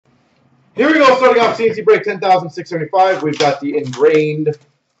Here we go, starting off CNC break 10,675. We've got the Engrained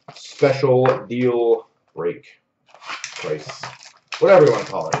special deal break price, whatever you want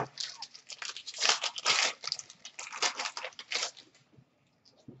to call it.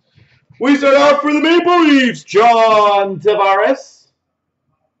 We start out for the Maple Leafs, John Tavares.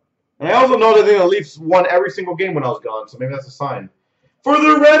 And I also know that the Leafs won every single game when I was gone, so maybe that's a sign. For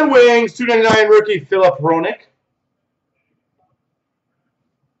the Red Wings, $2.99 rookie, Philip Hronek.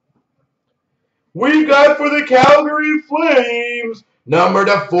 We've got for the Calgary Flames, number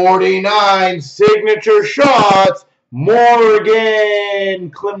 /49, signature shots,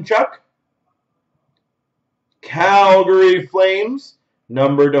 Morgan Klimchuk. Calgary Flames,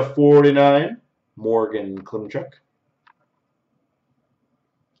 number /49, Morgan Klimchuk.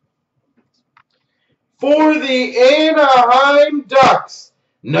 For the Anaheim Ducks,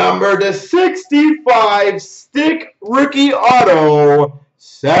 number /65, stick rookie auto,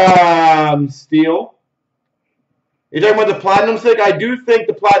 Sam Steele. You're talking about the Platinum stick? I do think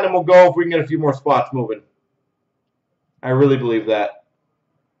the Platinum will go if we can get a few more spots moving. I really believe that.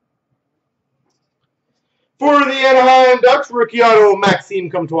 For the Anaheim Ducks, rookie auto, Maxime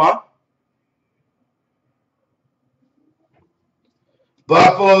Comtois.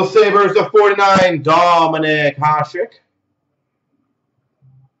 Buffalo Sabres /49, Dominic Hasek.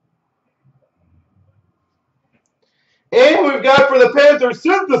 And we've got for the Panthers,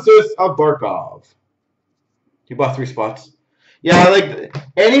 synthesis of Barkov. He bought 3 spots. Yeah, like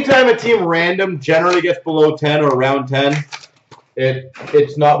anytime a team random generally gets below 10 or around 10,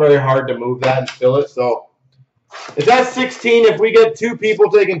 it's not very hard to move that and fill it. So it's at 16. If we get 2 people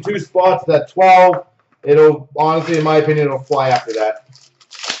taking 2 spots, that's 12. It'll, honestly, in my opinion, it'll fly after that.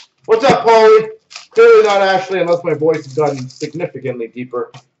 What's up, Paulie? Clearly not Ashley, unless my voice has gotten significantly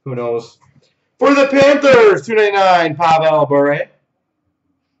deeper. Who knows? For the Panthers, $2.99, Pavel Bure.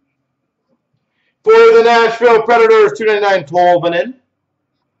 For the Nashville Predators, $2.99, Tolvanen.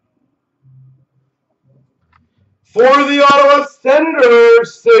 For the Ottawa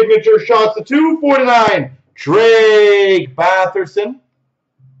Senators, signature shots to $2.49, Drake Batherson.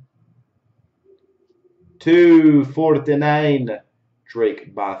 $2.49,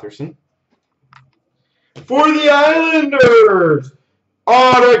 Drake Batherson. For the Islanders,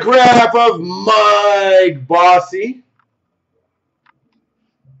 autograph of Mike Bossy.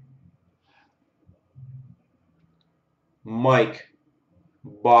 Mike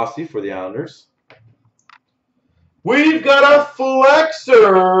Bossy for the Islanders. We've got a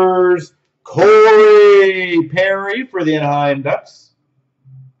Flexers, Corey Perry for the Anaheim Ducks.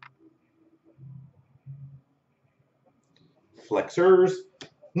 Flexers.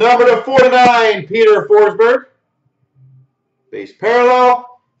 Number /49, Peter Forsberg. Base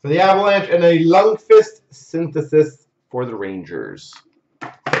parallel for the Avalanche, and a Lundqvist synthesis for the Rangers.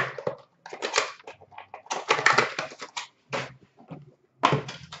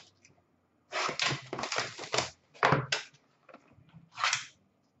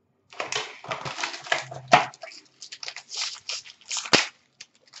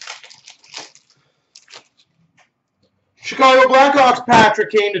 Chicago Blackhawks,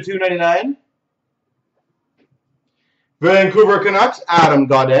 Patrick Kane to $2.99. Vancouver Canucks, Adam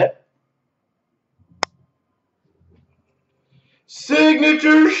Gaudette.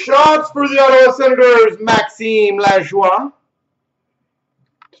 Signature shots for the Ottawa Senators, Maxime Lajoie.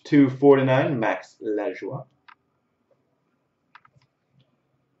 $2.49, Max Lajoie.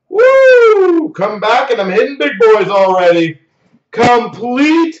 Woo! Come back and I'm hitting big boys already.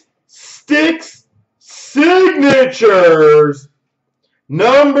 Complete Sticks Signatures,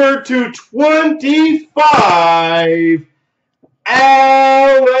 number /25,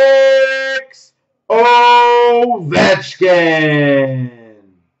 Alex Ovechkin.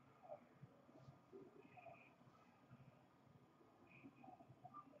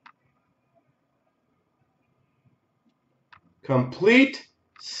 Complete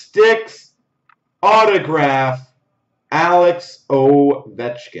Sticks autograph, Alex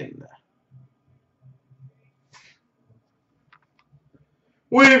Ovechkin.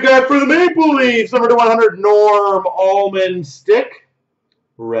 We've got for the Maple Leafs, number /100, Norm Allman stick,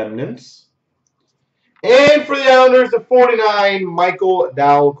 remnants. And for the Islanders, /49, Michael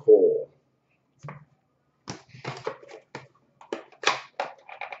Dal-Cole.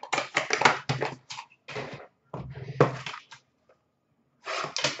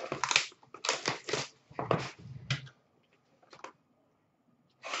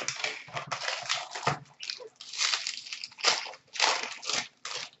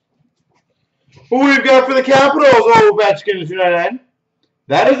 Who we've got for the Capitals, Ovechkin to $2.99.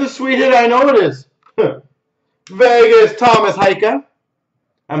 That is a sweet hit, I know it is. Vegas, Thomas Heika.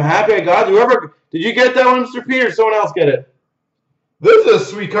 I'm happy I got it. Whoever, did you get that one, Mr. P, or someone else get it? This is a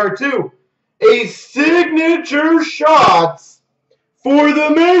sweet card, too. A signature shots for the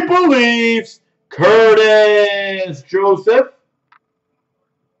Maple Leafs, Curtis Joseph.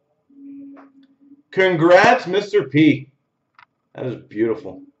 Congrats, Mr. P. That is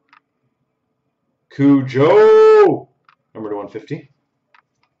beautiful. Cujo, number to 150.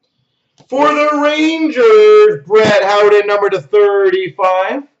 For the Rangers, Brett Howden, number to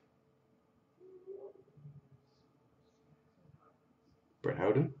 35. Brett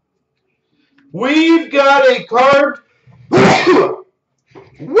Howden. We've got a carved,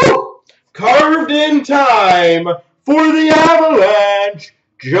 carved in time for the Avalanche,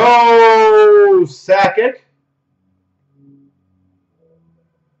 Joe Sakic.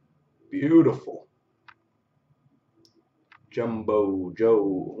 Beautiful. Jumbo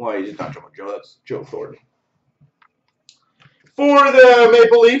Joe. Why, he's not Jumbo Joe. That's Joe Thornton. For the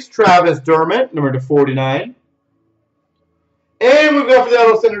Maple Leafs, Travis Dermott, number to 49. And we've got for the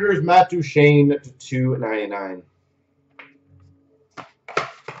Ottawa Senators, Matt Duchene to 299.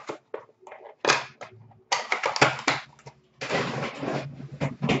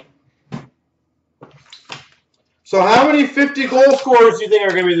 So how many 50-goal scorers do you think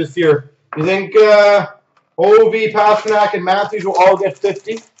are going to be this year? You think Ovi, Pasternak, and Matthews will all get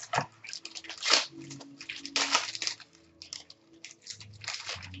 50?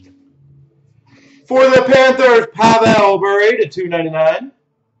 For the Panthers, Pavel Bure to 299.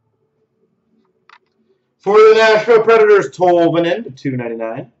 For the Nashville Predators, Tolvanen to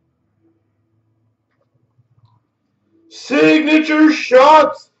 299. Signature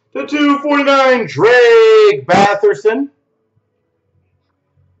shots to 249, Drake Batherson.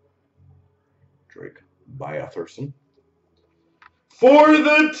 For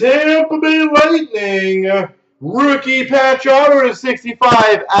the Tampa Bay Lightning, rookie patch auto to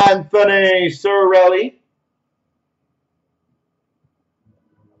 65, Anthony Cirelli.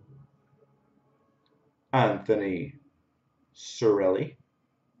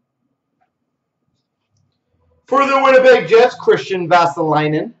 For the Winnipeg Jets, Christian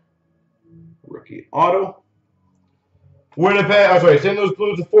Vasilinen, rookie auto. St. Louis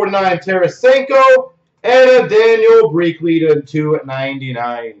Blues to 49, Tarasenko, and a Daniel Breakley to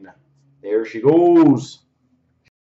 299. There she goes.